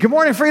Good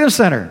morning, Freedom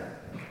Center.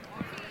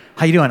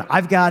 How you doing?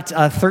 I've got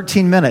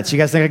 13 minutes. You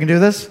guys think I can do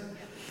this?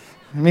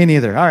 Me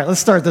neither. All right,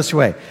 let's start this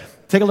way.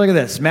 Take a look at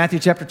this. Matthew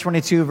chapter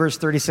 22, verse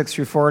 36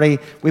 through 40.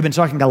 We've been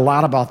talking a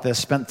lot about this,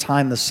 spent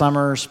time this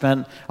summer,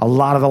 spent a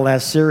lot of the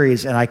last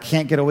series, and I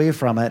can't get away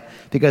from it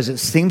because it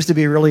seems to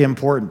be really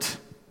important.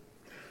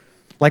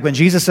 Like when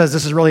Jesus says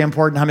this is really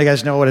important, how many of you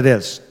guys know what it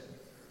is?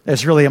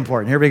 It's really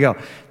important. Here we go.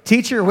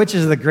 Teacher, which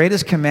is the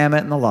greatest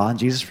commandment in the law? And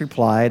Jesus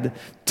replied,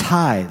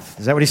 tithe.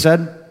 Is that what he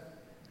said?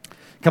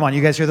 Come on,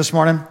 you guys here this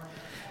morning?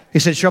 He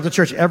said, show up to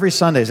church every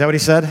Sunday. Is that what he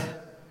said?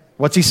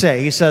 What's he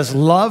say? He says,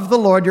 love the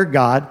Lord your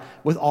God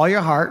with all your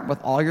heart, with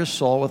all your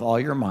soul, with all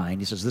your mind.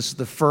 He says, this is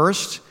the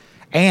first,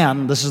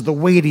 and this is the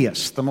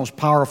weightiest, the most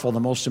powerful, the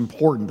most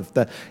important.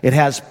 It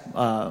has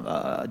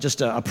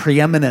just a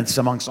preeminence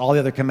amongst all the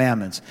other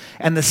commandments.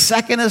 And the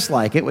second is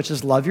like it, which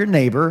is love your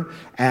neighbor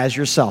as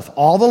yourself.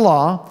 All the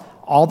law,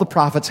 all the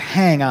prophets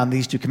hang on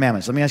these two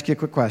commandments. Let me ask you a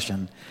quick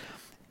question.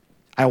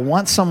 I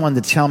want someone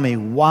to tell me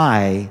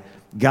why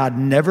God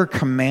never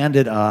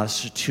commanded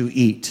us to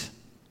eat,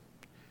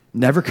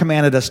 never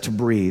commanded us to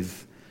breathe,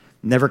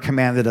 never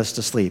commanded us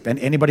to sleep. And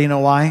anybody know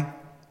why?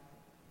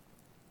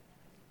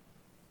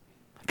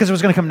 Because it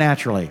was going to come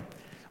naturally.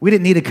 We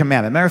didn't need a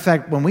commandment. Matter of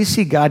fact, when we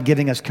see God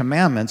giving us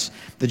commandments,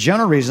 the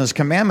general reason is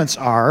commandments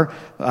are,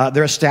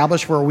 they're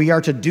established where we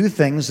are to do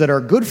things that are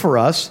good for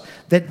us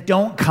that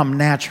don't come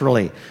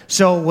naturally.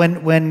 So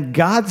when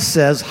God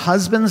says,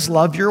 husbands,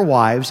 love your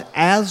wives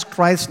as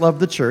Christ loved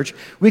the church,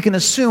 we can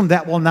assume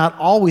that will not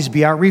always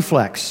be our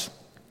reflex.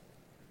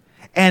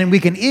 And we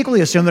can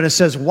equally assume that it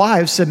says,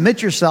 wives,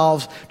 submit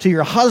yourselves to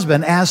your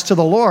husband as to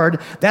the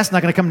Lord. That's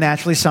not going to come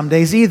naturally some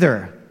days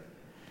either.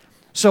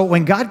 So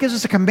when God gives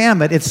us a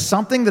commandment, it's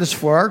something that is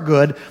for our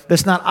good,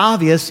 that's not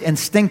obvious,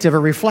 instinctive, or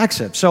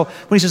reflexive. So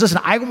when he says,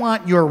 listen, I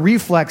want your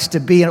reflex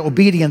to be an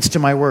obedience to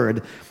my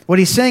word, what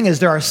he's saying is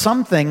there are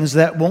some things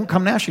that won't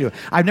come naturally to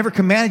you. I've never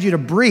commanded you to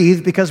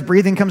breathe because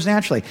breathing comes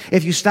naturally.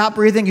 If you stop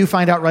breathing, you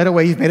find out right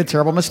away you've made a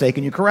terrible mistake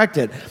and you correct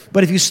it.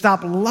 But if you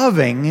stop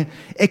loving,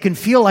 it can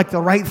feel like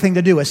the right thing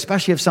to do,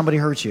 especially if somebody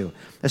hurts you,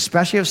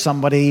 especially if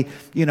somebody,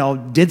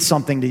 did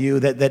something to you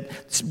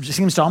that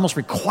seems to almost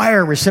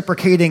require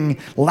reciprocating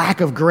lack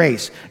of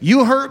grace.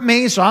 You hurt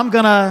me, so I'm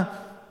going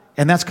to...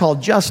 And that's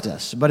called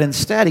justice. But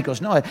instead, he goes,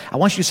 no, I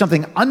want you to do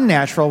something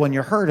unnatural when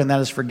you're hurt, and that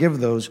is forgive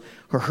those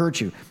who hurt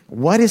you.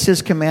 What is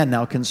his command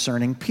now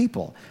concerning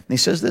people? And he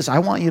says this, I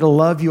want you to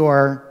love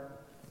your,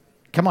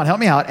 come on, help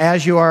me out,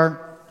 as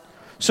your.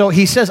 So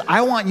he says,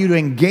 I want you to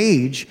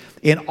engage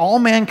in all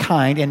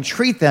mankind and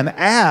treat them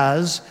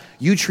as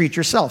you treat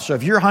yourself. So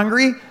if you're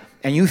hungry,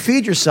 and you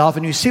feed yourself,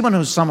 and you see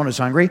someone who's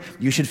hungry,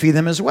 you should feed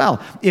them as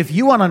well. If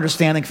you want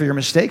understanding for your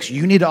mistakes,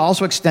 you need to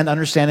also extend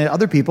understanding to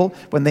other people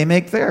when they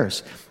make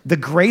theirs. The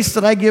grace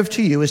that I give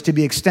to you is to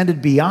be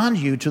extended beyond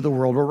you to the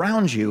world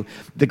around you.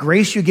 The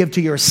grace you give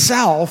to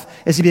yourself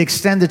is to be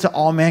extended to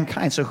all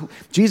mankind. So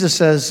Jesus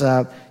says,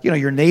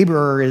 your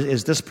neighbor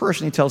is this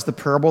person. He tells the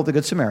parable of the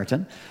Good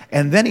Samaritan.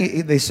 And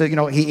then they say,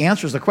 he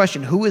answers the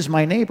question, who is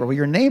my neighbor? Well,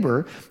 your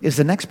neighbor is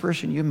the next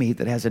person you meet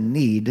that has a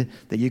need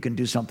that you can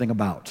do something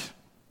about.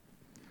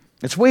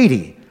 It's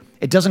weighty.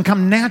 It doesn't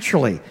come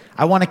naturally.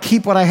 I want to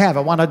keep what I have.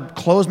 I want to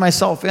close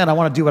myself in. I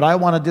want to do what I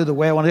want to do the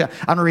way I want to do.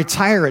 I'm going to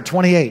retire at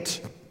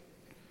 28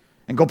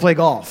 and go play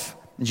golf.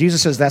 And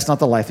Jesus says that's not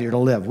the life that you're to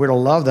live. We're to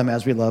love them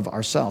as we love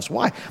ourselves.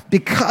 Why?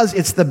 Because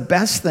it's the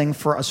best thing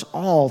for us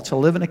all to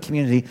live in a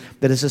community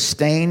that is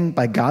sustained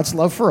by God's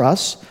love for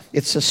us.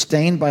 It's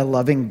sustained by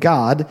loving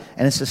God,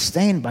 and it's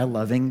sustained by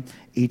loving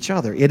each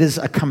other. It is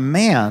a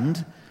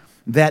command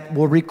that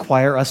will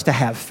require us to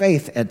have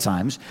faith at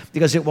times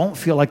because it won't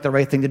feel like the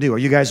right thing to do. Are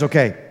you guys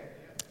okay?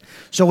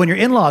 So when your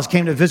in-laws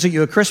came to visit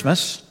you at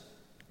Christmas,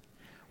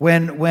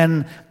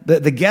 when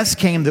the guests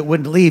came that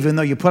wouldn't leave even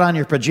though you put on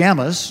your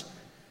pajamas,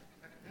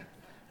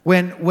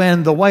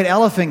 when the white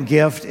elephant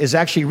gift is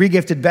actually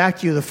regifted back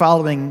to you the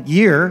following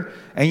year,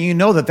 and you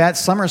know that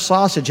summer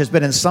sausage has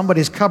been in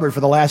somebody's cupboard for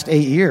the last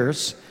 8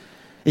 years,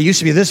 it used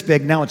to be this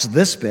big, now it's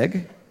this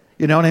big.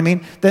 You know what I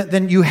mean?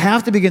 Then you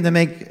have to begin to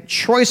make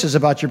choices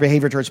about your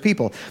behavior towards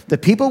people. The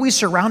people we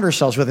surround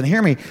ourselves with, and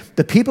hear me,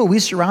 the people we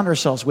surround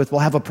ourselves with will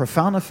have a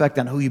profound effect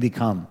on who you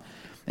become.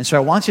 And so I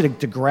want you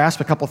to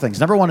grasp a couple things.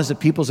 Number one is that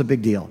people's a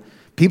big deal.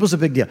 People's a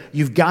big deal.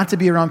 You've got to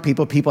be around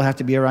people. People have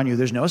to be around you.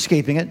 There's no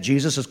escaping it.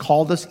 Jesus has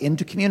called us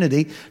into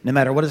community. No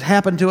matter what has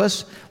happened to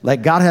us,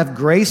 let God have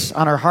grace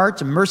on our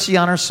hearts and mercy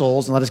on our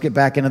souls, and let us get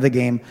back into the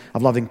game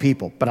of loving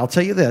people. But I'll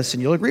tell you this,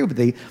 and you'll agree with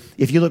me,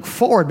 if you look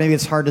forward, maybe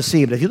it's hard to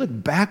see, but if you look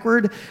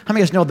backward, how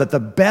many of us know that the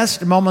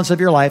best moments of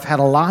your life had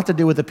a lot to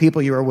do with the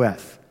people you were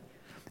with?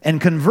 And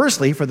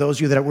conversely, for those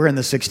of you that were in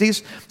the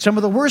 60s, some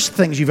of the worst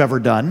things you've ever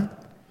done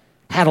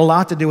had a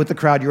lot to do with the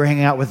crowd you were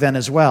hanging out with then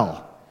as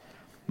well.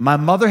 My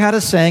mother had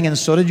a saying, and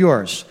so did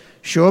yours.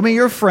 Show me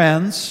your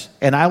friends,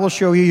 and I will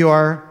show you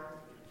your...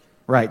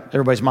 Right,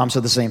 everybody's mom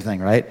said the same thing,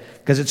 right?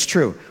 Because it's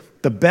true.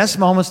 The best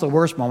moments, the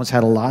worst moments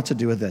had a lot to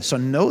do with this. So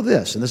know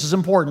this, and this is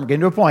important. We're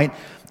getting to a point.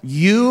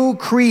 You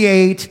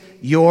create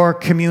your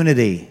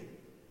community.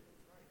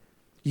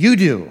 You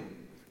do.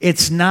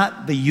 It's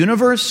not the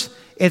universe.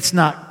 It's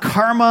not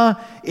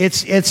karma.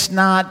 It's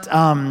not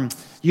the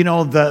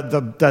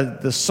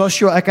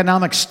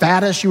socioeconomic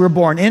status you were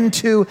born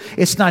into.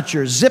 It's not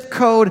your zip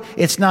code.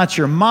 It's not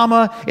your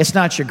mama. It's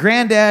not your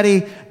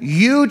granddaddy.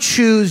 You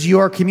choose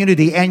your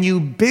community and you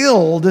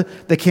build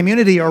the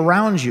community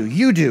around you.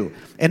 You do.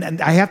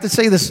 And I have to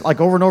say this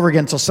like over and over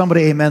again until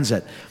somebody amens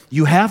it.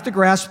 You have to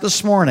grasp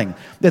this morning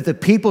that the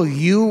people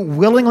you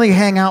willingly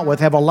hang out with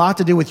have a lot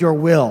to do with your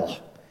will.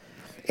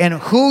 And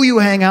who you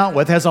hang out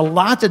with has a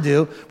lot to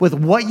do with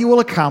what you will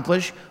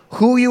accomplish,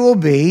 who you will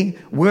be,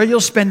 where you'll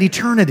spend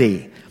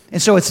eternity.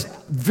 And so it's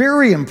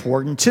very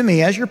important to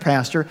me as your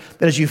pastor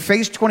that as you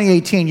face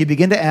 2018, you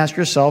begin to ask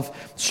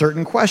yourself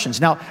certain questions.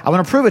 Now, I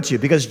want to prove it to you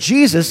because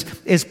Jesus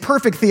is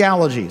perfect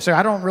theology. So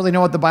I don't really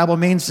know what the Bible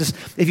means.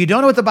 If you don't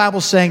know what the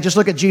Bible's saying, just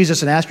look at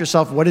Jesus and ask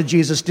yourself, what did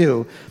Jesus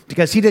do?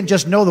 Because he didn't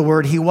just know the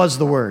Word, he was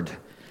the Word.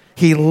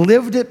 He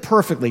lived it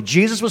perfectly.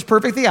 Jesus was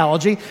perfect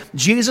theology.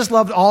 Jesus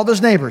loved all of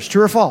his neighbors.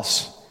 True or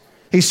false?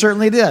 He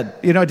certainly did.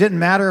 It didn't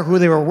matter who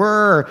they were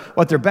or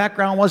what their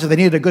background was. If they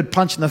needed a good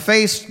punch in the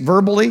face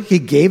verbally, he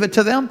gave it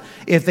to them.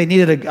 If they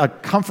needed a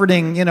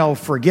comforting,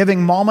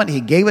 forgiving moment,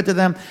 he gave it to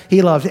them.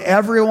 He loved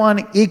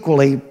everyone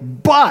equally.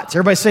 But,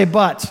 everybody say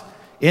but,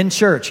 in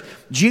church,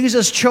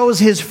 Jesus chose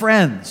his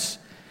friends.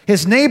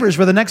 His neighbors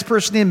were the next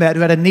person he met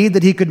who had a need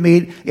that he could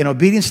meet. In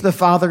obedience to the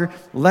Father,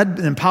 led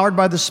and empowered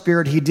by the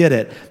Spirit, he did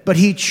it. But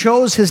he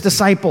chose his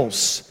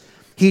disciples.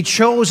 He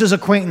chose his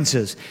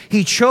acquaintances.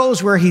 He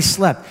chose where he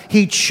slept.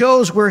 He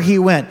chose where he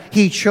went.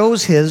 He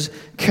chose his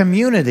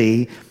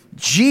community.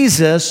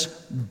 Jesus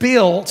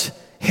built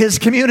his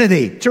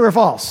community. True or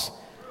false?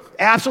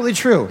 Absolutely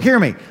true. Hear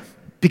me.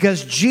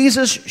 Because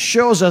Jesus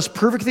shows us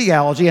perfect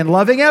theology and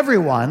loving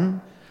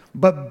everyone,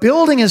 but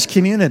building his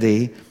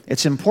community,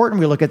 it's important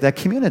we look at that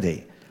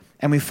community.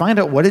 And we find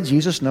out what did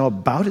Jesus know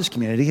about his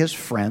community, his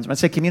friends. When I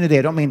say community,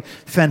 I don't mean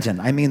Fenton.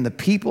 I mean the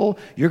people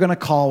you're going to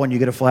call when you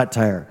get a flat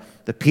tire.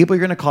 The people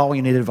you're going to call when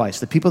you need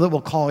advice. The people that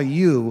will call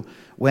you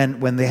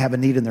when they have a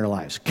need in their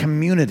lives.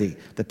 Community.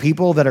 The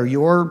people that are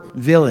your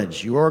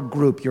village, your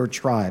group, your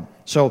tribe.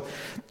 So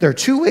there are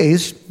two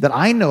ways that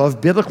I know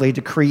of biblically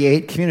to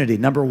create community.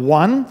 Number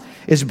one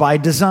is by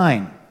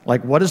design.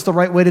 Like, what is the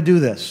right way to do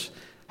this?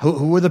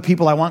 Who are the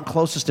people I want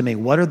closest to me?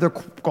 What are their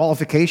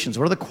qualifications?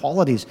 What are the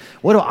qualities?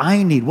 What do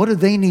I need? What do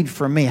they need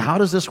from me? How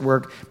does this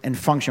work and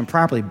function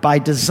properly? By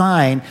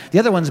design. The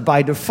other one's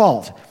by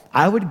default.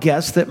 I would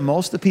guess that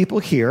most of the people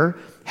here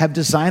have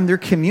designed their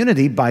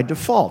community by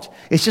default.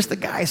 It's just the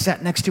guy I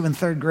sat next to in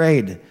third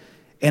grade,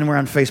 and we're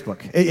on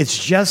Facebook.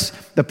 It's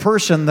just the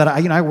person that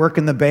I work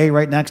in the bay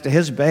right next to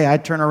his bay. I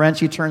turn a wrench,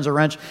 he turns a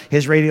wrench.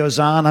 His radio's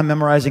on, I'm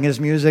memorizing his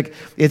music.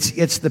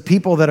 It's the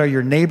people that are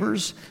your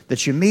neighbors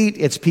that you meet.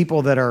 It's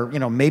people that are,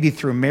 maybe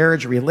through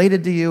marriage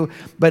related to you.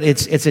 But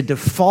it's a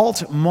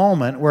default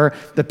moment where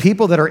the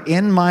people that are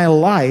in my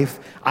life,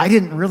 I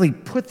didn't really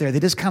put there.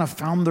 They just kind of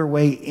found their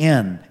way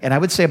in. And I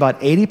would say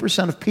about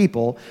 80% of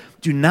people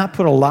do not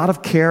put a lot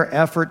of care,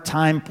 effort,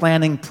 time,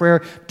 planning,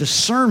 prayer,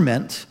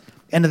 discernment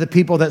into the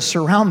people that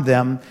surround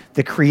them,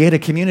 that create a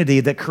community,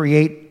 that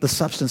create the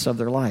substance of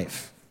their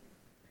life.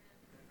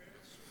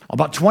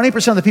 About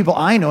 20% of the people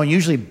I know, and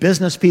usually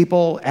business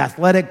people,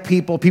 athletic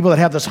people, people that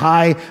have this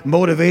high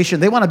motivation,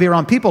 they want to be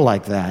around people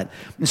like that.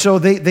 And so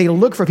they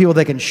look for people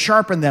that can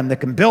sharpen them, that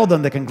can build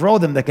them, that can grow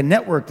them, that can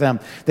network them.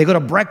 They go to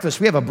breakfast.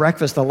 We have a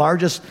breakfast, the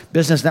largest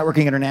business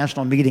networking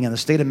international meeting in the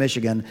state of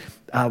Michigan,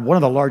 one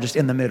of the largest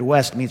in the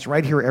Midwest, meets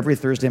right here every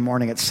Thursday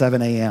morning at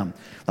 7 a.m.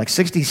 Like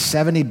 60,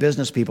 70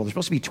 business people. There's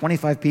supposed to be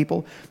 25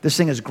 people. This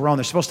thing has grown.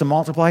 They're supposed to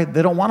multiply.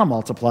 They don't want to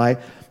multiply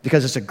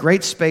because it's a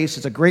great space.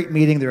 It's a great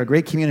meeting. They're a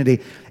great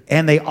community.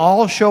 And they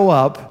all show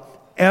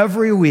up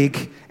every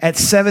week at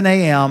 7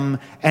 a.m.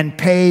 and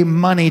pay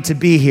money to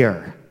be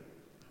here.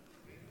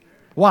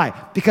 Why?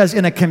 Because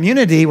in a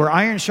community where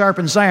iron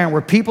sharpens iron,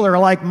 where people are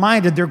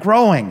like-minded, they're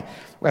growing.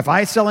 If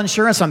I sell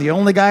insurance, I'm the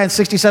only guy in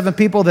 67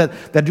 people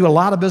that do a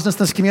lot of business in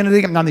this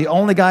community. I'm the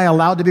only guy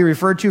allowed to be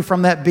referred to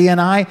from that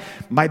BNI.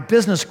 My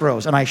business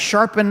grows, and I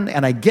sharpen,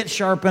 and I get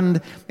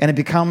sharpened, and it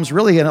becomes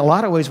really, in a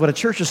lot of ways, what a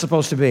church is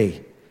supposed to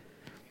be.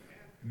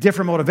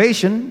 Different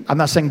motivation. I'm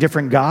not saying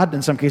different God.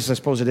 In some cases, I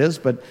suppose it is.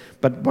 But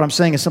what I'm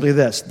saying is simply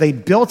this. They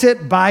built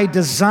it by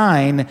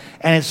design,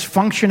 and it's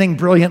functioning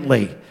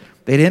brilliantly.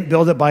 They didn't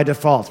build it by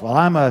default. Well,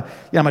 I'm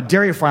a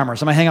dairy farmer,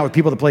 so I'm going to hang out with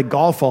people that play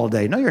golf all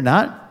day. No, you're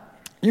not.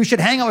 You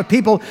should hang out with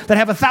people that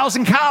have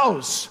 1,000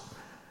 cows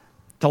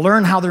to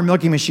learn how their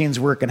milking machines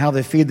work and how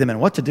they feed them and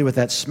what to do with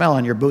that smell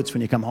on your boots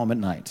when you come home at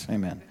night.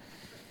 Amen.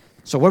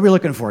 So what are we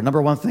looking for?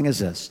 Number one thing is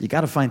this. You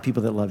got to find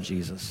people that love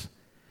Jesus.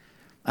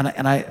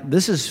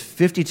 This is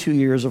 52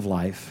 years of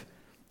life,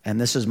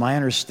 and this is my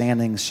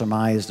understanding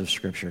surmised of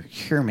Scripture.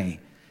 Hear me.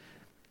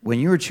 When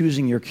you are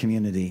choosing your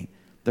community,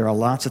 there are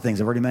lots of things.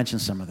 I've already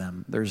mentioned some of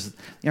them.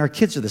 Our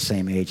kids are the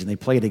same age, and they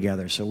play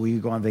together, so we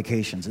go on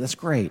vacations. That's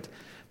great.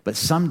 But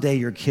someday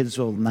your kids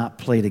will not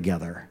play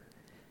together.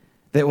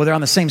 They're on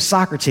the same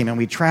soccer team, and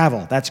we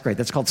travel. That's great.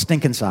 That's called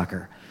stinking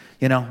soccer.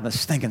 The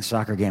stinking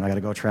soccer game. I got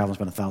to go travel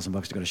and spend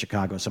 $1,000 to go to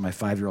Chicago so my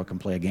 5-year-old can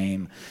play a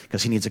game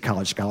because he needs a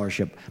college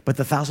scholarship. But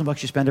the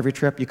 $1,000 you spend every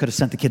trip, you could have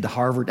sent the kid to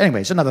Harvard.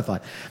 Anyway, it's another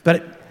thought.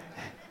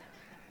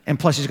 And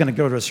plus, he's going to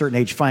go to a certain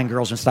age, find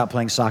girls, and stop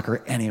playing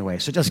soccer anyway.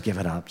 So just give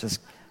it up.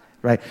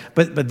 Right?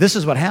 But this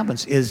is what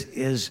happens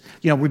is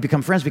we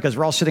become friends because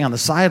we're all sitting on the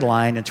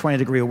sideline in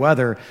 20-degree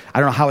weather. I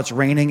don't know how it's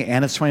raining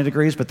and it's 20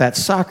 degrees, but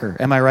that's soccer.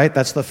 Am I right?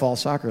 That's the fall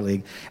soccer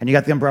league. And you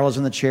got the umbrellas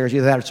and the chairs.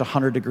 Either that or it's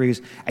 100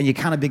 degrees. And you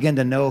kind of begin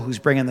to know who's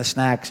bringing the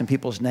snacks and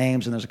people's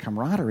names, and there's a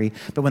camaraderie.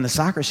 But when the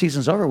soccer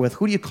season's over with,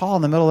 who do you call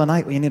in the middle of the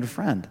night when you need a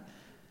friend?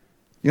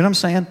 You know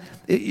what I'm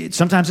saying?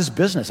 Sometimes it's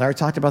business. I already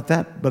talked about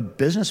that. But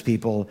business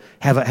people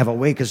have a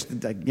way, because,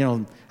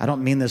 I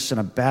don't mean this in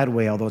a bad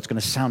way, although it's going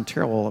to sound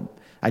terrible.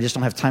 I just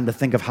don't have time to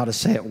think of how to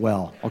say it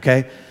well,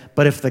 okay?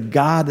 But if the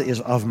God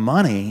of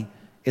money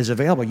is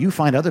available, you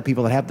find other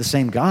people that have the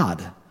same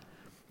God.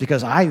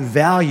 Because I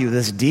value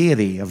this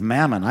deity of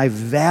mammon. I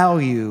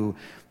value,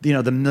 the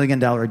 $1 million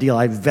deal.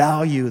 I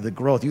value the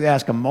growth. You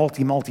ask a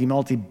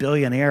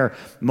multi-billionaire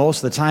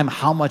most of the time,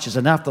 how much is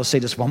enough? They'll say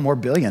just one more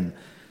billion.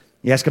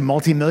 You ask a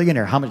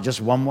multi-millionaire, how much?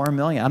 Just one more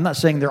million. I'm not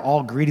saying they're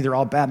all greedy, they're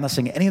all bad. I'm not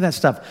saying any of that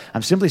stuff.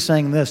 I'm simply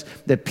saying this,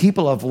 that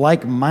people of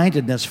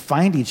like-mindedness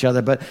find each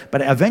other, but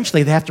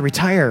eventually they have to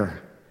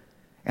retire,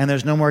 and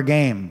there's no more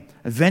game.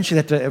 Eventually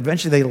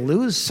they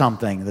lose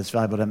something that's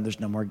valuable to them. There's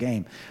no more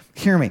game.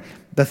 Hear me.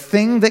 The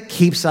thing that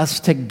keeps us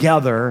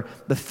together,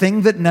 the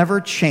thing that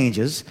never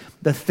changes,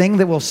 the thing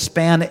that will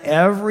span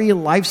every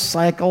life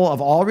cycle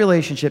of all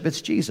relationship, it's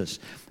Jesus.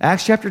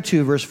 Acts chapter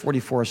 2, verse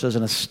 44 says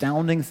an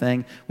astounding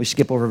thing. We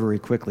skip over very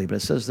quickly, but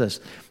it says this.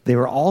 They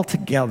were all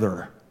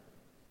together.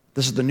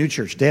 This is the new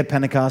church. Day of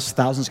Pentecost,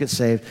 thousands get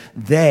saved.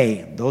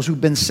 Those who've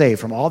been saved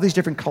from all these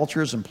different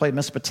cultures and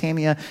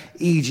Mesopotamia,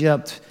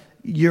 Egypt,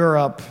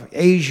 Europe,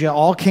 Asia,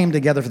 all came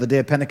together for the day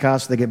of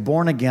Pentecost. They get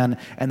born again,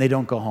 and they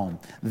don't go home.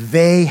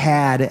 They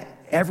had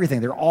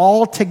everything. They're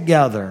all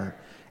together,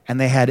 and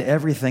they had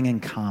everything in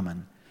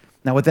common.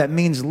 Now, what that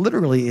means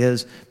literally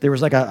is there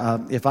was like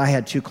if I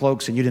had 2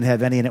 cloaks and you didn't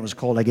have any and it was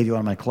cold, I gave you one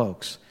of my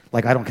cloaks.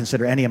 Like, I don't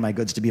consider any of my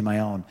goods to be my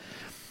own.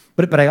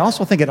 But I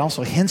also think it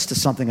also hints to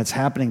something that's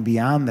happening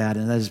beyond that,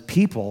 and that is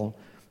people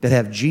that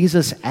have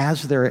Jesus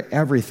as their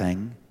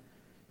everything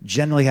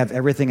generally have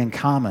everything in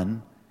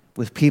common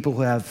with people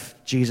who have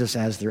Jesus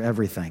as their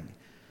everything.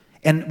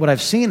 And what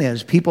I've seen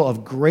is people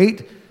of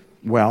great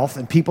wealth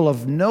and people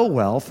of no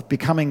wealth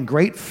becoming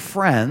great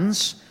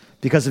friends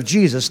because of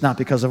Jesus, not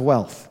because of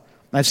wealth.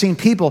 I've seen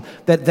people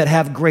that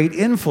have great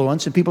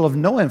influence and people of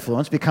no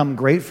influence become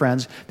great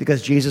friends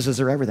because Jesus is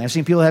their everything. I've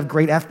seen people that have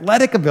great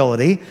athletic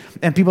ability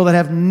and people that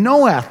have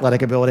no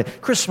athletic ability.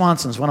 Chris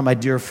Swanson's one of my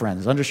dear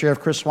friends.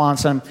 Undersheriff Chris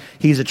Swanson,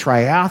 he's a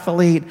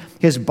triathlete.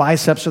 His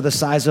biceps are the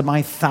size of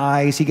my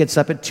thighs. He gets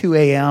up at 2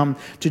 a.m.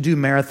 to do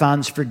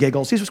marathons for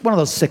giggles. He's just one of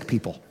those sick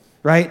people,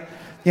 right?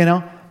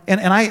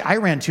 And I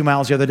ran 2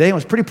 miles the other day and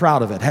was pretty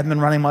proud of it. Hadn't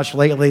been running much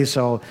lately,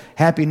 so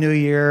Happy New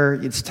Year.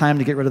 It's time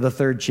to get rid of the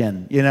third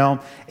chin,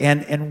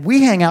 And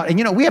we hang out,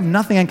 and we have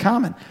nothing in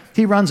common.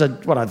 He runs a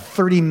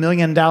 $30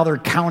 million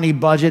county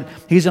budget.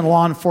 He's in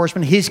law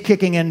enforcement. He's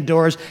kicking in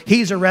doors.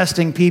 He's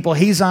arresting people.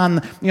 He's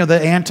on,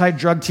 the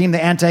anti-drug team,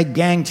 the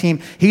anti-gang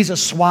team. He's a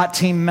SWAT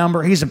team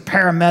member. He's a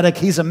paramedic.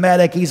 He's a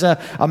medic. He's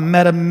a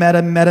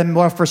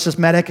metamorphosis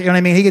medic. You know what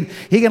I mean?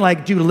 He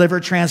can do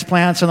liver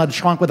transplants in the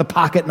trunk with a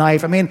pocket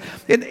knife. I mean,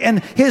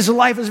 and his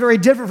life is very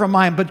different from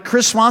mine, but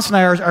Chris Swanson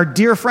and I are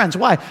dear friends.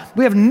 Why?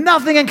 We have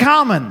nothing in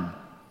common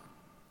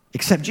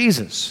except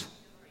Jesus.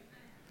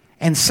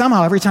 And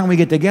somehow, every time we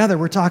get together,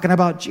 we're talking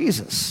about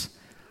Jesus.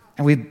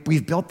 And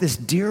we've built this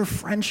dear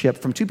friendship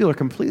from 2 people who are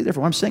completely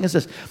different. What I'm saying is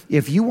this.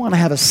 If you want to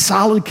have a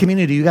solid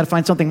community, you got to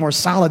find something more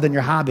solid than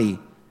your hobby.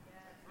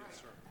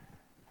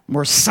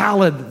 More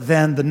solid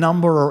than the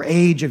number or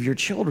age of your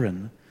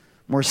children.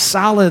 More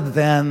solid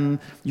than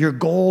your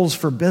goals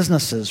for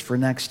businesses for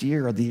next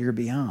year or the year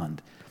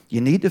beyond.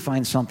 You need to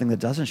find something that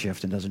doesn't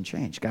shift and doesn't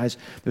change. Guys,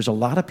 there's a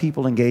lot of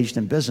people engaged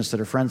in business that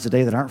are friends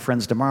today that aren't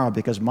friends tomorrow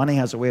because money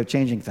has a way of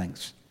changing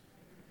things.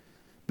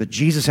 But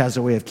Jesus has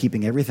a way of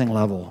keeping everything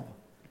level,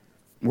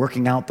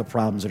 working out the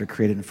problems that are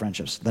created in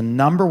friendships. The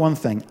number one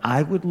thing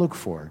I would look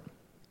for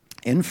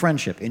in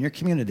friendship, in your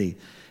community,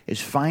 is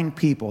find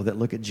people that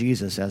look at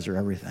Jesus as their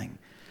everything.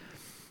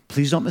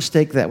 Please don't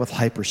mistake that with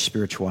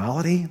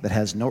hyper-spirituality that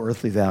has no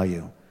earthly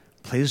value.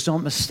 Please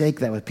don't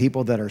mistake that with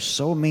people that are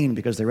so mean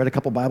because they read a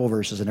couple Bible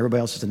verses and everybody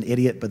else is an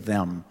idiot but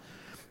them.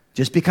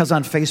 Just because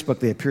on Facebook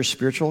they appear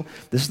spiritual,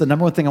 this is the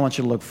number one thing I want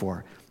you to look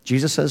for.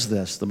 Jesus says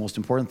this, the most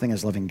important thing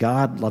is loving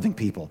God, loving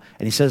people.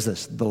 And he says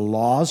this,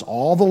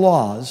 all the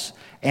laws,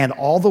 and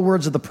all the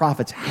words of the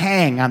prophets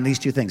hang on these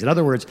 2 things. In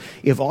other words,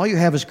 if all you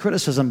have is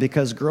criticism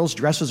because girls'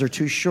 dresses are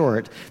too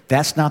short,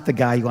 that's not the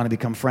guy you want to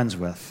become friends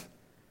with.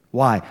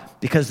 Why?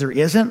 Because there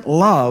isn't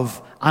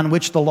love on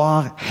which the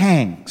law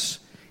hangs.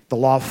 The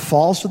law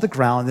falls to the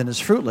ground and is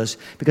fruitless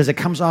because it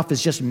comes off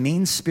as just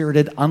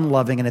mean-spirited,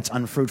 unloving, and it's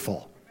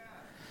unfruitful.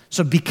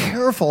 So be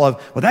careful of,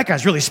 well, that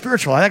guy's really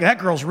spiritual. That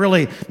girl's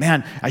really,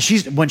 man,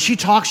 when she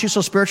talks, she's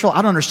so spiritual,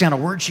 I don't understand a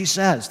word she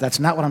says. That's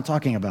not what I'm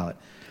talking about.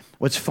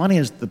 What's funny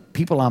is the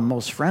people I'm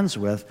most friends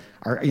with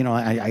are,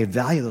 I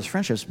value those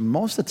friendships.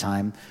 Most of the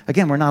time,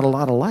 again, we're not a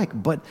lot alike,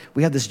 but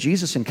we have this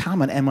Jesus in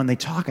common, and when they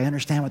talk, I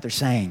understand what they're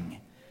saying.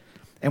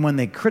 And when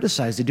they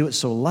criticize, they do it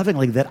so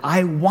lovingly that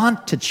I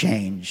want to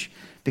change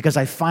because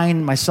I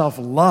find myself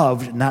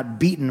loved, not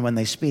beaten when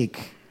they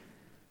speak.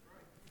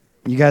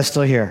 You guys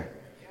still here?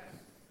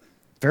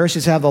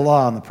 Pharisees have the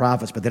law and the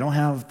prophets, but they don't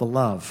have the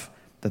love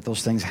that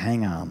those things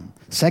hang on.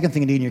 Second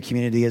thing you need in your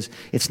community is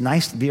it's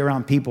nice to be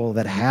around people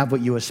that have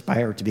what you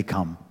aspire to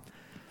become.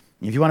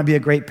 If you want to be a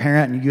great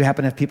parent and you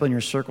happen to have people in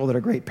your circle that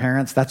are great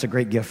parents, that's a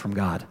great gift from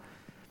God.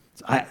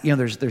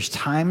 There's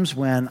times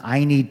when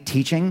I need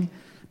teaching,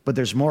 but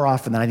there's more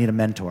often that I need a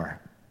mentor.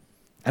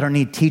 I don't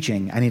need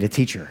teaching, I need a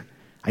teacher.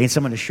 I need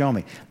someone to show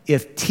me.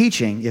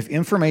 If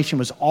information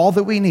was all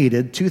that we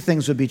needed, two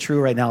things would be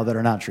true right now that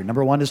are not true.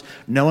 Number one is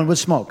no one would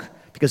smoke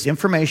because the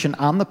information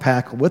on the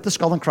pack with the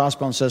skull and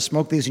crossbones says,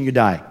 smoke these and you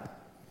die.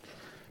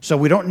 So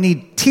we don't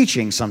need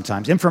teaching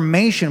sometimes.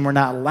 Information we're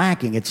not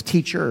lacking, it's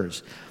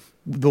teachers.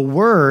 The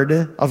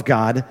Word of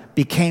God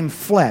became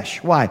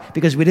flesh. Why?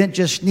 Because we didn't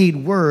just need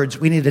words,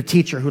 we needed a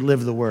teacher who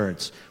lived the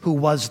words, who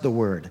was the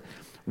Word.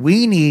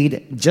 We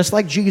need, just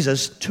like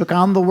Jesus took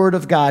on the Word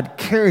of God,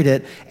 carried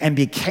it, and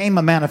became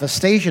a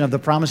manifestation of the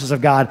promises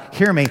of God.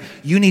 Hear me,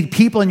 you need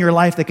people in your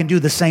life that can do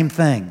the same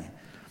thing.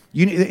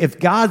 If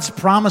God's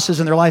promises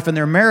in their life and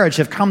their marriage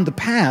have come to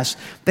pass,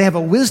 they have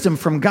a wisdom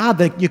from God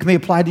that you can be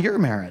applied to your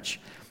marriage.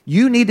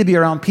 You need to be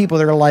around people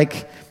that are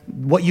like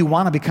what you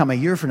want to become a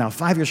year from now,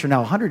 5 years from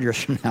now, 100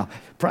 years from now.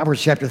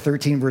 Proverbs chapter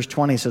 13, verse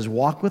 20 says,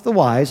 walk with the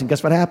wise, and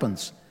guess what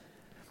happens?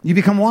 You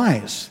become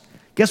wise.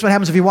 Guess what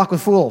happens if you walk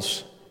with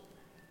fools?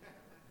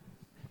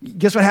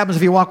 Guess what happens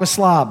if you walk with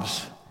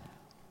slobs?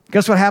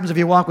 Guess what happens if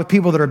you walk with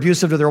people that are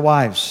abusive to their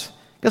wives?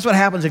 Guess what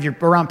happens if you're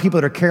around people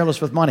that are careless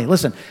with money?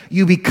 Listen,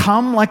 you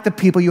become like the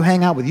people you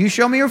hang out with. You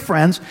show me your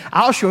friends,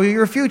 I'll show you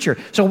your future.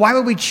 So why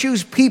would we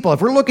choose people?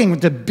 If we're looking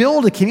to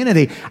build a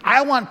community,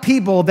 I want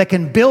people that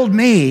can build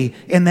me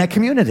in that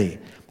community.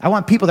 I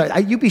want people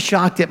that, you'd be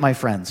shocked at my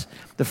friends.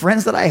 The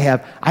friends that I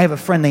have a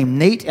friend named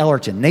Nate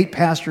Ellerton. Nate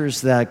pastors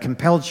the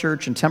Compelled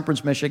Church in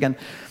Temperance, Michigan.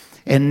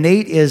 And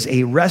Nate is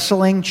a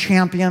wrestling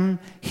champion.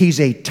 He's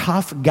a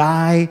tough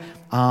guy.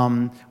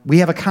 We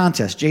have a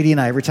contest. JD and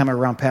I, every time I'm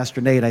around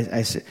Pastor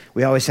Nate,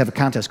 we always have a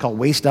contest called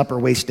Waist Up or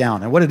Waist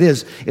Down. And what it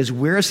is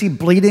where is he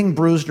bleeding,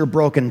 bruised, or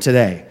broken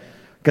today?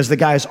 Because the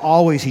guy's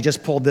always, he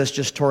just pulled this,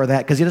 just tore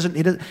that. Because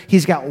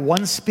he's got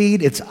one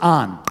speed, it's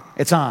on,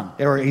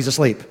 or he's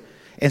asleep.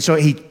 And so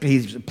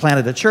he's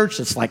planted a church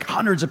that's like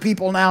hundreds of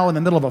people now in the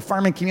middle of a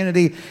farming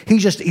community.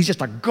 He's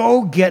just a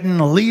go-getting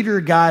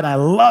leader guy, and I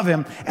love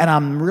him, and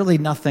I'm really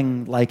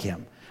nothing like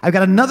him. I've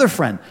got another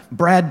friend,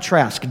 Brad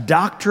Trask,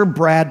 Dr.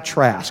 Brad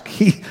Trask.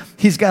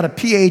 He's got a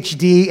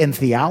PhD in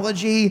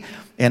theology,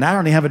 and I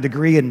don't even have a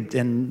degree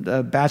in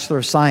Bachelor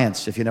of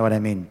Science, if you know what I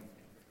mean.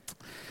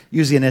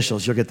 Use the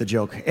initials, you'll get the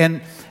joke.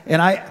 And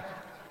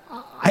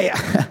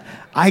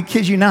I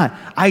kid you not,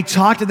 I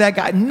talked to that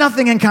guy,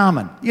 nothing in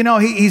common.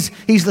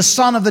 He's the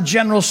son of the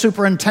general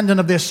superintendent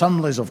of the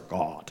Assemblies of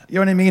God. You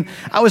know what I mean?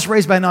 I was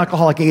raised by an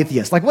alcoholic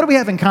atheist. Like, what do we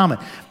have in common?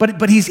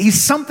 But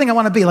he's something I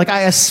want to be. Like,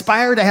 I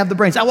aspire to have the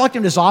brains. I walked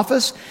into his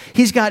office.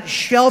 He's got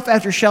shelf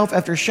after shelf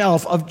after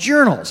shelf of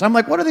journals. I'm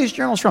like, what are these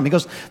journals from? He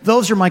goes,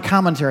 those are my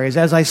commentaries.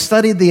 As I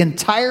studied the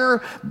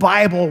entire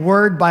Bible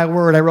word by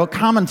word, I wrote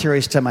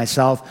commentaries to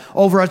myself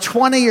over a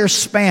 20-year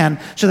span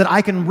so that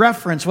I can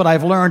reference what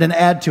I've learned and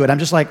add to it. I'm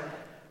just like,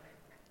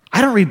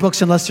 I don't read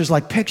books unless there's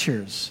like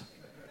pictures.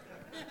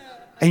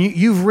 And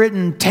you've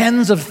written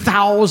tens of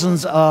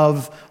thousands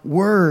of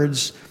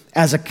words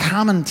as a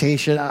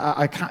commentation,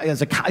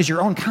 as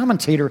your own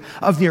commentator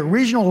of the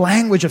original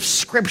language of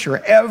Scripture,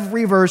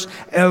 every verse,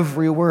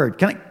 every word.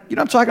 You know what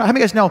I'm talking about? How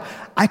many of you guys know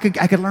I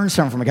could learn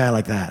something from a guy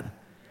like that?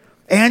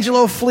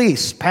 Angelo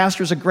Fleece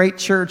pastors a great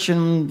church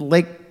in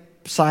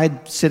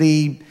Lakeside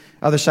City,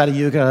 other side of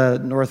Utica,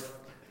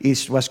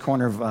 northeast, west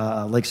corner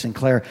of Lake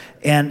Sinclair,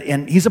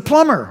 and he's a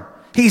plumber.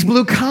 He's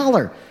blue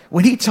collar.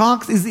 When he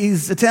talks,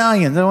 he's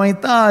Italian. So he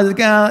thought,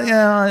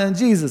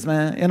 Jesus,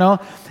 man, I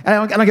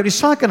don't get what he's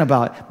talking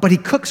about. But he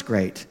cooks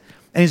great.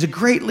 And he's a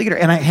great leader.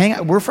 And I hang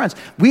out, we're friends.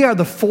 We are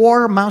the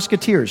four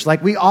Musketeers.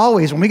 Like we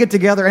always, when we get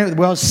together,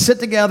 we all sit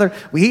together,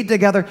 we eat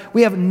together.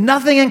 We have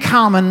nothing in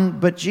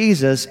common but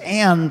Jesus.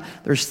 And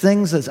there's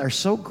things that are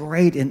so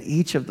great in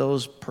each of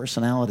those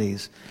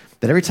personalities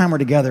that every time we're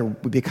together,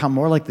 we become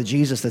more like the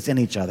Jesus that's in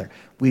each other.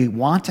 We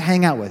want to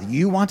hang out with.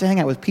 You want to hang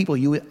out with people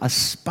you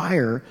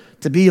aspire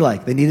to be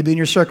like. They need to be in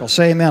your circle.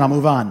 Say amen, I'll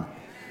move on.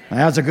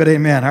 That's a good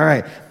amen. All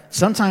right.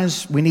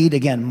 Sometimes we need,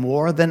 again,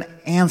 more than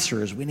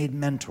answers. We need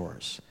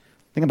mentors.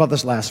 Think about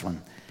this last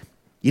one.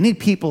 You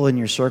need people in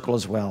your circle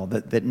as well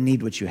that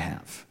need what you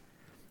have.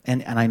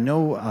 And I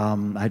know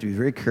I have to be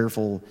very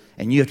careful,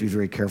 and you have to be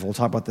very careful. We'll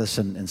talk about this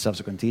in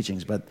subsequent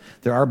teachings, but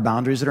there are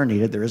boundaries that are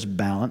needed. There is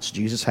balance.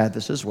 Jesus had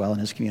this as well in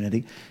his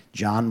community.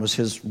 John was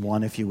his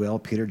one, if you will.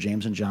 Peter,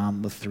 James, and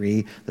John, the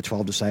three. The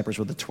 12 disciples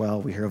were the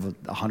 12. We hear of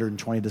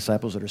 120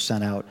 disciples that are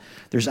sent out.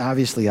 There's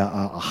obviously a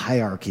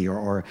hierarchy,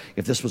 or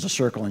if this was a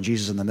circle and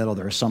Jesus in the middle,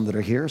 there are some that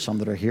are here, some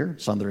that are here,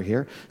 some that are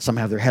here. Some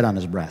have their head on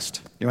his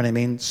breast. You know what I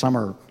mean? Some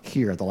are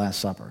here at the Last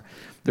Supper.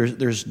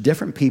 There's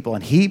different people,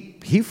 and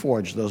he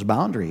forged those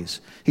boundaries.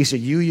 He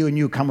said, you, and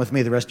you, come with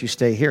me, the rest of you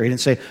stay here. He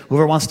didn't say,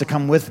 whoever wants to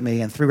come with me,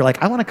 and three were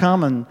like, I want to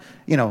come, and,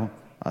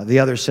 the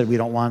others said, we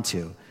don't want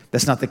to.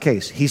 That's not the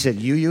case. He said,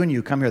 you, and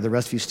you, come here, the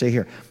rest of you stay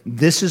here.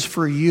 This is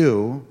for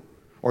you,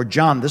 or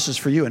John, this is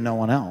for you and no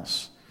one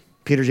else.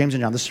 Peter, James,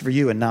 and John, this is for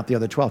you and not the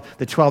other 12.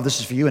 The 12, this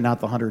is for you and not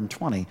the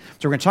 120. So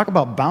we're going to talk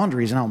about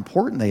boundaries and how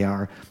important they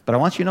are, but I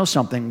want you to know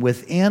something.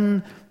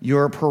 Within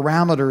your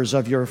parameters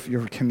of your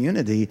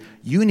community,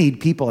 you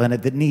need people in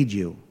it that need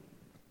you.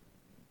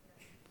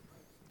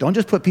 Don't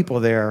just put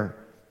people there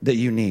that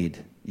you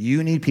need.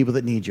 You need people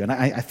that need you. And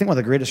I think one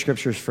of the greatest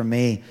scriptures for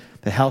me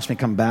that helps me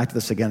come back to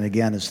this again and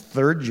again is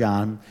 3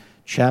 John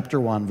chapter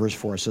 1, verse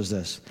 4 says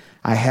this,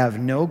 I have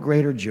no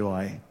greater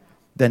joy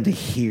than to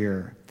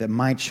hear that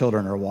my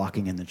children are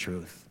walking in the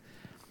truth.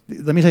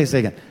 Let me tell you this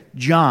again.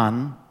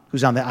 John,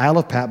 who's on the Isle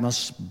of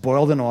Patmos,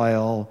 boiled in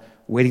oil,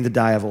 waiting to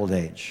die of old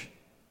age,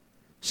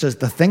 says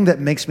the thing that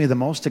makes me the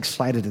most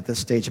excited at this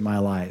stage of my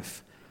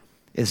life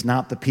is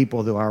not the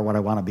people who are what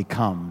I want to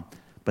become,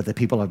 but the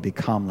people I've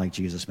become like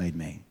Jesus made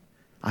me.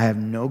 I have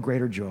no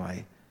greater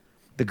joy.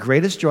 The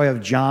greatest joy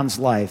of John's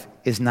life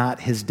is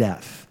not his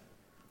death.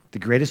 The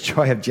greatest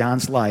joy of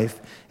John's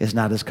life is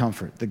not his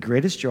comfort. The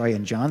greatest joy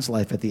in John's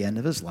life at the end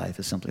of his life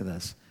is simply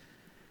this.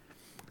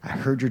 I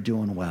heard you're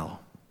doing well.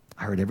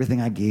 I heard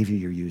everything I gave you,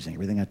 you're using.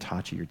 Everything I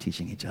taught you, you're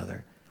teaching each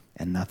other.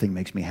 And nothing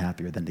makes me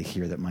happier than to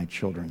hear that my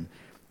children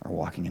are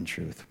walking in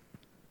truth.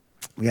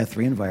 We have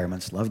 3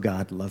 environments: love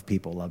God, love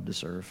people, love to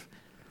serve.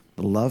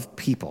 The love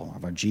people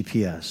of our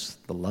GPS,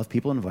 the love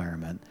people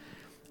environment,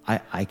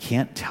 I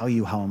can't tell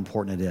you how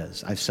important it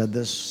is. I've said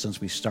this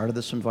since we started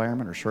this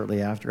environment or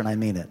shortly after, and I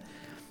mean it.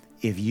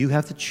 If you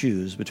have to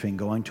choose between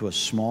going to a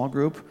small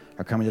group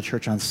or coming to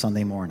church on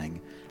Sunday morning,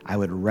 I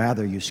would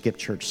rather you skip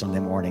church Sunday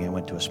morning and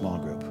went to a small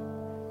group.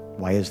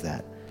 Why is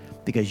that?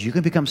 Because you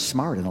can become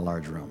smart in a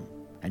large room,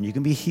 and you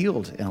can be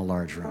healed in a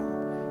large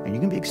room, and you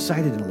can be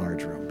excited in a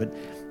large room. But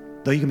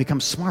though you can become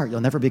smart,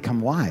 you'll never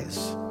become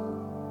wise.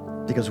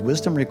 Because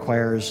wisdom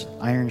requires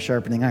iron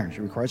sharpening iron. It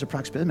requires a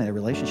proximity, a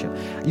relationship.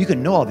 You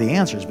can know all the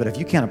answers, but if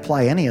you can't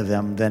apply any of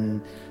them,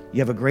 then you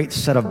have a great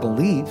set of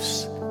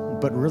beliefs,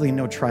 but really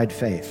no tried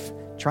faith.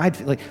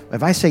 Like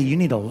if I say you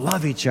need to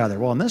love each other,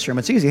 well, in this room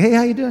it's easy. Hey,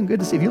 how you doing? Good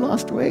to see you. You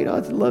lost weight. Oh,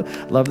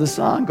 love the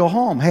song. Go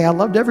home. Hey, I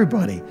loved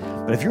everybody.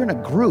 But if you're in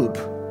a group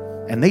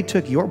and they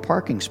took your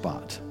parking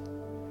spot,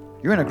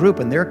 you're in a group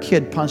and their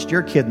kid punched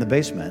your kid in the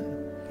basement.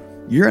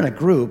 You're in a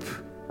group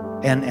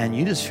and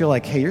you just feel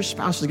like, hey, your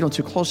spouse is getting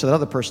too close to that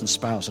other person's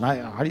spouse.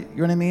 And you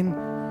know what I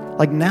mean?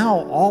 Like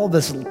now all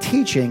this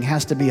teaching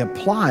has to be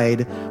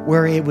applied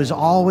where it was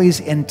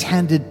always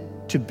intended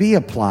to be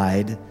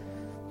applied,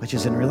 which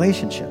is in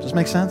relationships. Does this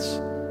make sense?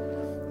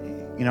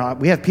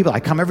 We have people, I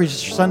come every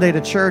Sunday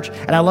to church,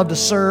 and I love to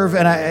serve,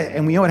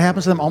 and we know what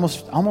happens to them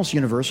almost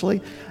universally.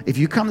 If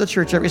you come to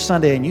church every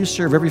Sunday and you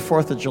serve every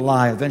 4th of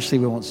July, eventually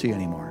we won't see you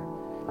anymore.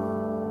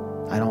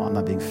 I'm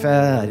not being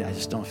fed, I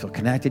just don't feel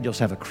connected. You'll just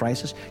have a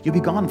crisis. You'll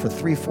be gone for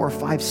 3, 4,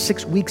 5,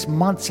 6 weeks,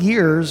 months,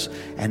 years,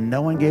 and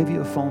no one gave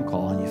you a phone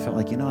call, and you felt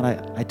like,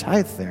 I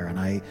tithe there, and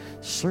I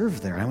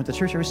serve there. I went to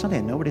church every Sunday,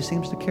 and nobody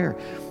seems to care.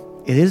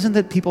 It isn't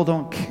that people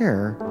don't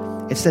care.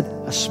 It's that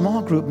a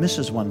small group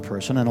misses one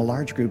person and a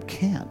large group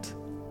can't.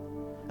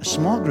 A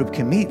small group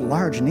can meet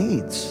large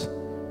needs,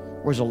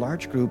 whereas a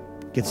large group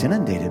gets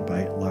inundated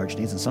by large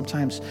needs. And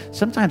sometimes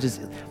it's,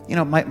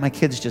 my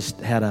kids just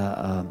had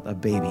a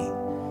baby.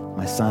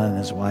 My son and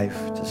his wife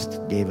just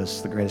gave us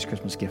the greatest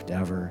Christmas gift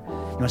ever. You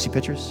want to see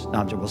pictures?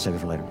 No, we'll save it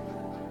for later.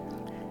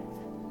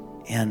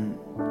 And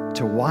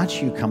to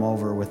watch you come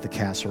over with the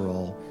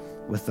casserole,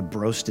 with the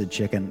broasted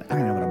chicken. I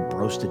don't even know what a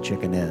broasted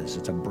chicken is.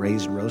 It's a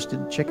braised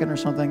roasted chicken or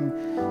something,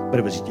 but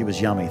it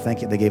was yummy.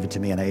 Thank you. They gave it to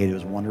me and I ate it. It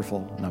was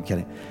wonderful. No, I'm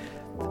kidding.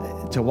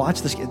 To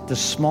watch the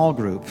small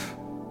group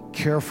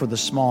care for the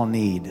small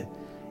need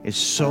is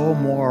so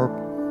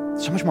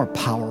much more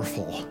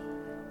powerful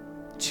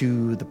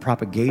to the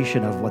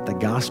propagation of what the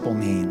gospel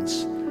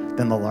means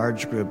than the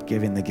large group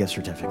giving the gift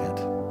certificate.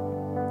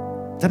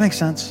 Does that make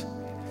sense?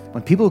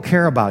 When people who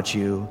care about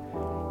you,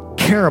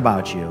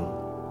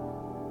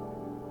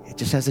 it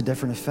just has a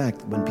different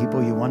effect. When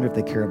people you wonder if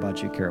they care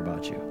about you.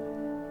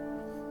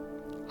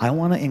 I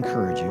want to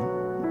encourage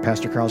you.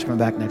 Pastor Carl's coming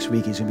back next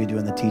week. He's going to be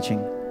doing the teaching.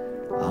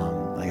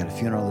 I got a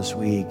funeral this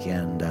week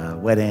and a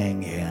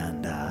wedding,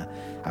 and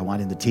I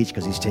want him to teach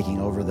because he's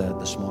taking over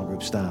the small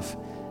group stuff.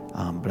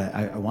 But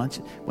I want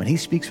you, when he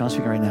speaks, when I'm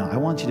speaking right now, I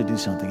want you to do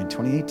something. In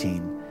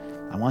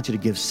 2018, I want you to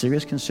give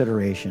serious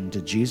consideration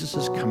to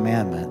Jesus'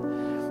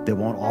 commandment that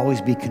won't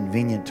always be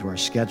convenient to our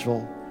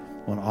schedule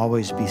won't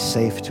always be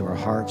safe to our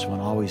hearts,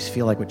 won't always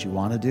feel like what you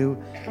want to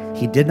do.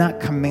 He did not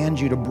command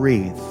you to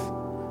breathe,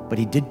 but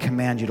he did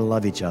command you to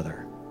love each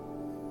other.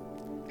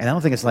 And I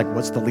don't think it's like,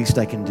 what's the least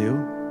I can do?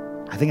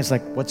 I think it's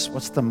like,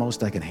 what's the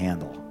most I can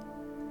handle?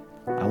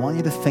 I want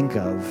you to think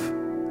of,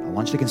 I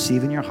want you to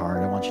conceive in your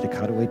heart, I want you to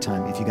cut away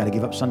time. If you got to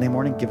give up Sunday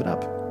morning, give it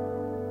up.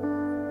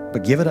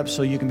 But give it up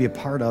so you can be a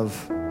part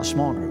of a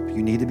small group.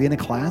 You need to be in a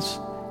class.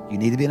 You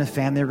need to be in a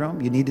family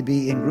room. You need to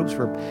be in groups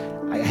where,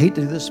 I hate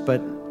to do this,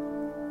 but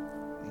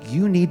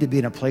you need to be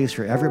in a place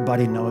where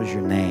everybody knows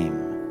your name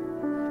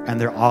and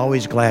they're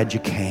always glad you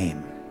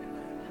came.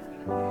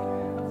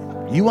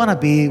 You want to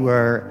be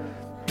where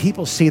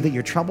people see that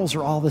your troubles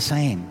are all the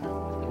same.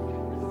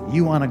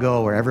 You want to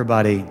go where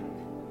everybody,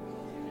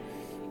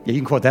 yeah, you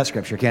can quote that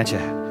scripture, can't you?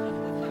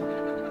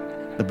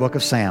 The book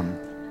of Sam.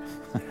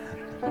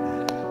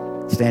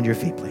 Stand to your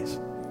feet, please.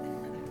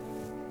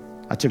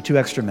 I took 2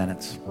 extra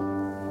minutes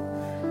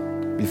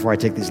before I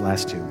take these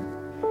last 2.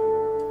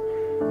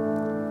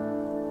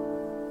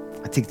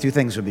 I think 2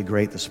 things would be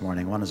great this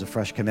morning. One is a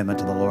fresh commitment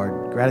to the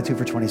Lord, gratitude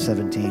for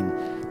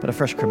 2017, but a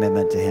fresh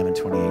commitment to him in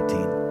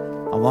 2018.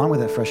 Along with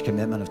that fresh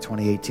commitment of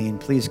 2018,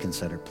 please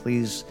consider,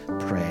 please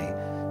pray,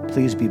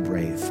 please be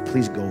brave,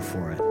 please go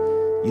for it.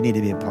 You need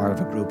to be a part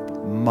of a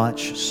group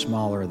much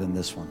smaller than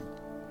this one.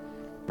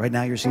 Right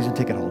now, you're season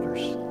ticket holders.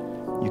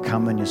 You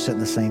come and you sit in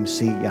the same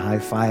seat, you high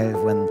five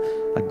when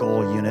a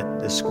goal unit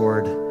is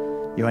scored. You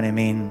know what I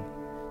mean?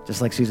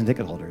 Just like season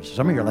ticket holders.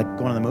 Some of you are like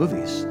going to the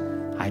movies.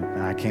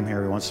 I came here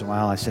every once in a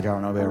while. I sit here, I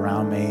don't know nobody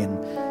around me,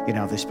 and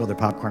if they spill their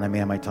popcorn on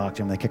me, I might talk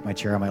to them. They kick my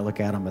chair, I might look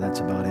at them, but that's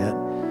about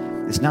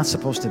it. It's not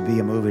supposed to be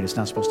a movie. It's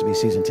not supposed to be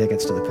season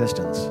tickets to the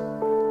Pistons.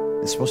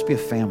 It's supposed to be a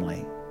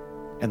family.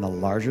 And the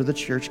larger the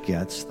church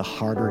gets, the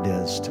harder it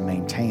is to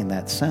maintain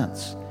that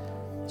sense.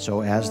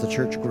 So as the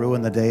church grew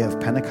in the day of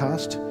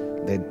Pentecost,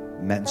 they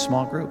met in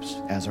small groups.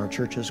 As our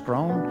church has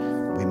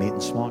grown, we meet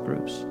in small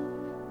groups.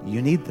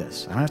 You need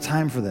this. I don't have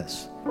time for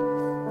this.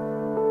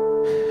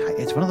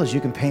 It's one of those you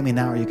can pay me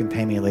now or you can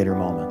pay me later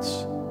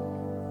moments.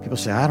 People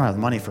say, I don't have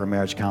money for a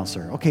marriage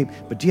counselor. Okay,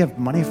 but do you have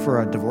money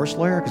for a divorce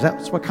lawyer? Because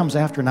that's what comes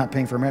after not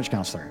paying for a marriage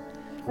counselor.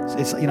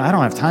 It's I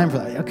don't have time for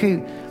that.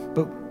 Okay,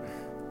 but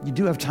you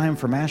do have time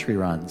for MASH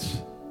reruns.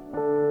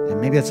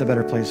 And maybe that's a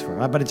better place for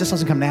it. But it just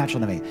doesn't come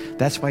natural to me.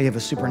 That's why you have a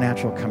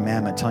supernatural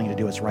commandment telling you to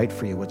do what's right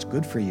for you, what's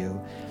good for you,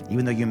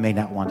 even though you may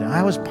not want to.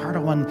 I was part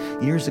of one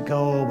years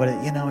ago, but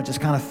it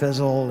just kind of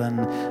fizzled. And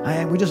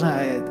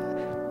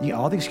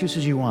all the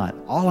excuses you want.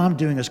 All I'm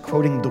doing is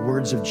quoting the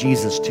words of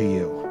Jesus to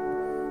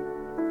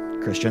you,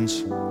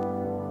 Christians.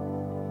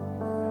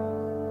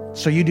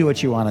 So you do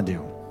what you want to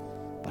do.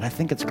 But I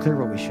think it's clear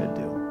what we should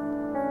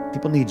do.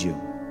 People need you.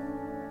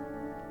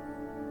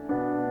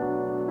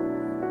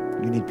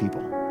 You need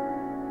people.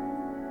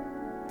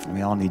 And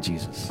we all need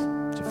Jesus.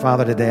 So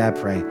Father, today I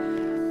pray,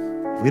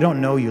 if we don't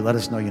know you, let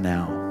us know you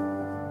now.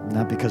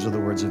 Not because of the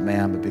words of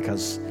man, but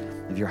because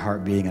of your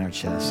heart beating in our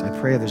chest. I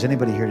pray if there's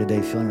anybody here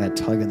today feeling that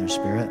tug in their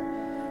spirit,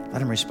 let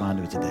them respond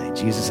to it today.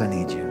 Jesus, I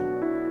need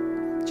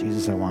you.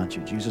 Jesus, I want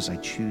you. Jesus, I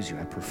choose you.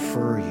 I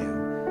prefer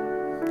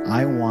you.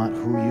 I want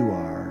who you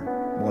are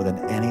more than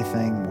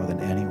anything, more than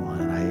anyone,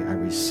 and I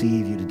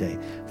receive you today.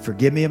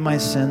 Forgive me of my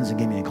sins and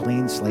give me a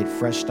clean slate,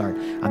 fresh start.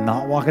 I'm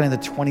not walking into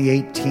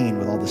 2018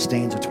 with all the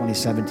stains of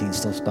 2017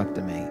 still stuck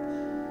to me.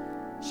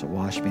 So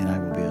wash me and I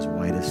will be as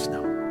white as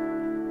snow.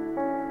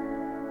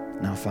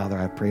 Now, Father,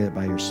 I pray that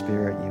by your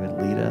Spirit you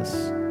would lead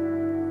us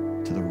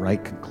to the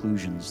right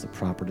conclusions, the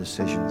proper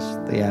decisions,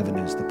 the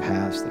avenues, the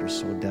paths that are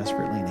so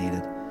desperately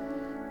needed.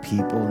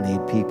 People need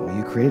people.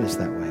 You created us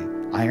that way.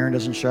 Iron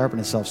doesn't sharpen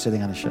itself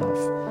sitting on a shelf.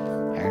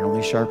 Iron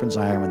only sharpens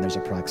iron when there's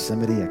a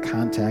proximity, a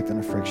contact, and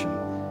a friction.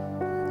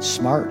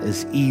 Smart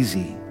is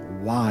easy.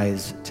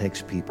 Wise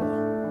takes people,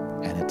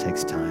 and it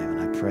takes time.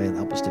 And I pray and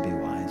help us to be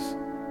wise.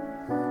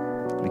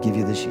 We give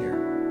you this year,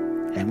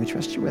 and we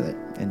trust you with it.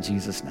 In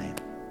Jesus' name.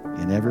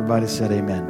 And everybody said amen.